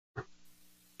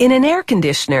In an air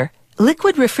conditioner,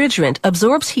 liquid refrigerant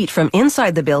absorbs heat from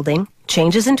inside the building,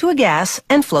 changes into a gas,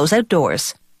 and flows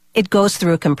outdoors. It goes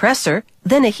through a compressor,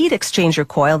 then a heat exchanger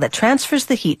coil that transfers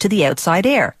the heat to the outside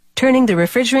air, turning the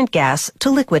refrigerant gas to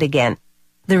liquid again.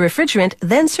 The refrigerant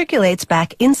then circulates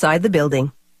back inside the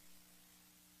building.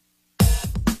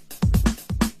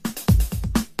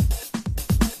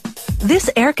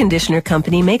 This air conditioner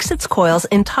company makes its coils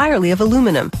entirely of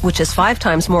aluminum, which is 5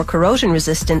 times more corrosion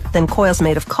resistant than coils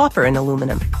made of copper and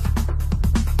aluminum.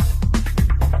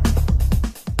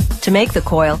 To make the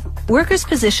coil, workers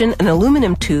position an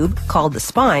aluminum tube, called the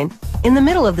spine, in the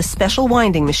middle of the special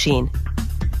winding machine.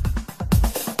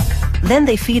 Then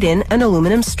they feed in an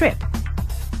aluminum strip.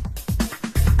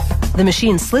 The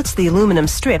machine slits the aluminum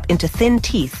strip into thin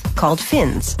teeth, called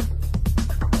fins.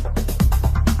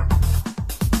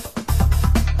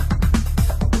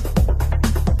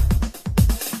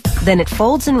 Then it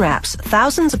folds and wraps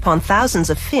thousands upon thousands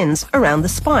of fins around the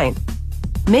spine,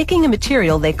 making a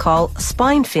material they call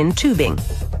spine fin tubing.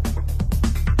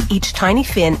 Each tiny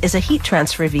fin is a heat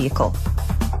transfer vehicle.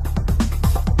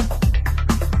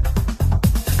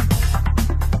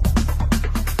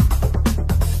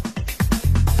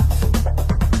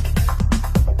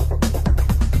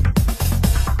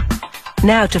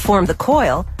 Now, to form the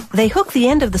coil, they hook the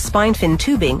end of the spine fin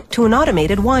tubing to an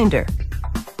automated winder.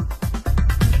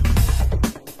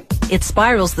 It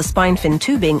spirals the spine fin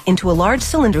tubing into a large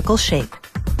cylindrical shape.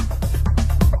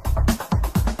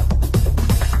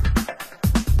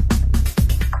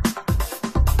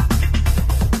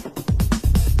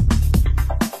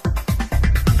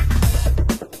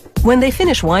 When they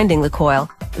finish winding the coil,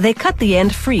 they cut the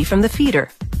end free from the feeder,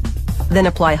 then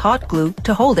apply hot glue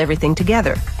to hold everything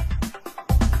together.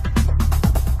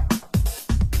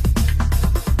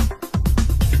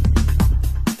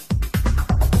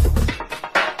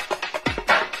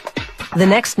 The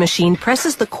next machine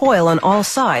presses the coil on all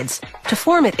sides to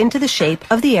form it into the shape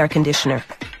of the air conditioner.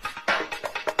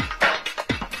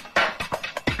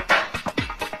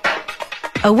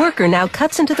 A worker now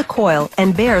cuts into the coil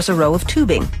and bares a row of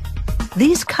tubing.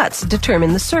 These cuts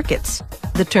determine the circuits,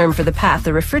 the term for the path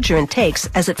the refrigerant takes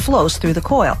as it flows through the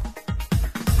coil.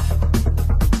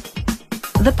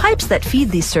 The pipes that feed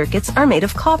these circuits are made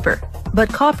of copper, but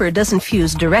copper doesn't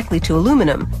fuse directly to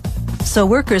aluminum. So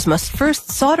workers must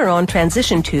first solder on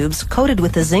transition tubes coated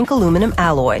with a zinc-aluminum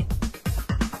alloy.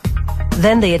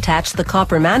 Then they attach the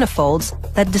copper manifolds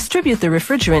that distribute the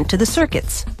refrigerant to the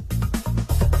circuits.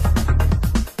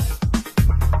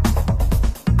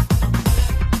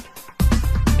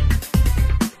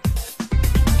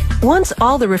 Once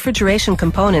all the refrigeration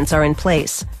components are in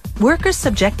place, workers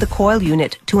subject the coil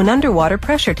unit to an underwater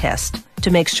pressure test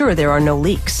to make sure there are no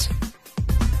leaks.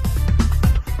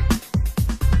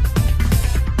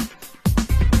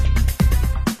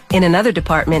 In another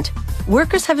department,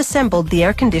 workers have assembled the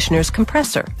air conditioner's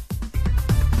compressor.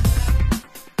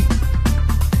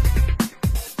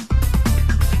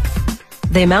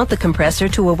 They mount the compressor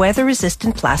to a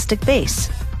weather-resistant plastic base,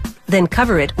 then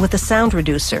cover it with a sound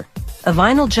reducer, a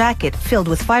vinyl jacket filled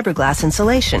with fiberglass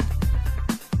insulation.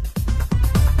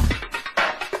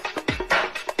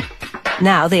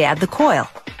 Now they add the coil.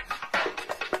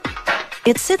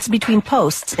 It sits between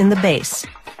posts in the base.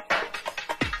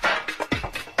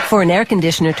 For an air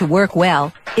conditioner to work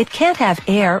well, it can't have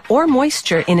air or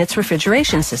moisture in its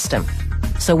refrigeration system.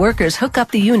 So workers hook up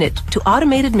the unit to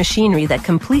automated machinery that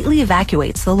completely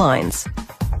evacuates the lines.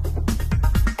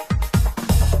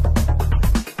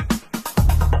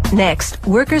 Next,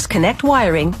 workers connect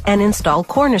wiring and install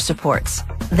corner supports,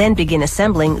 then begin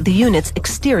assembling the unit's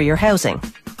exterior housing.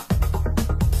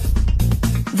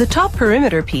 The top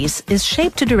perimeter piece is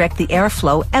shaped to direct the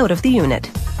airflow out of the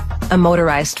unit. A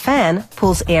motorized fan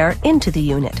pulls air into the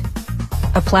unit.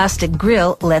 A plastic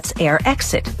grill lets air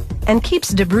exit and keeps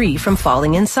debris from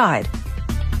falling inside.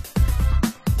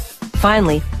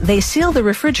 Finally, they seal the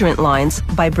refrigerant lines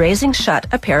by brazing shut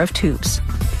a pair of tubes.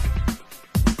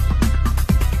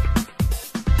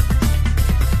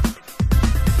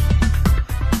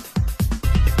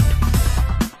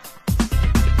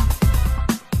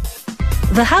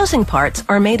 The housing parts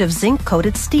are made of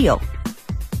zinc-coated steel.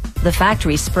 The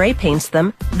factory spray paints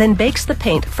them, then bakes the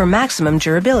paint for maximum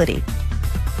durability.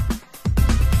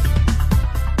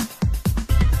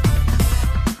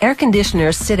 Air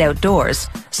conditioners sit outdoors,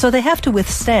 so they have to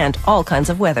withstand all kinds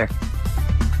of weather.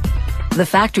 The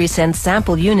factory sends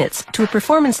sample units to a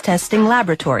performance testing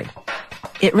laboratory.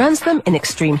 It runs them in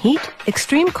extreme heat,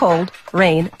 extreme cold,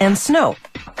 rain, and snow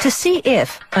to see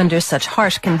if, under such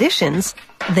harsh conditions,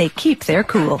 they keep their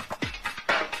cool.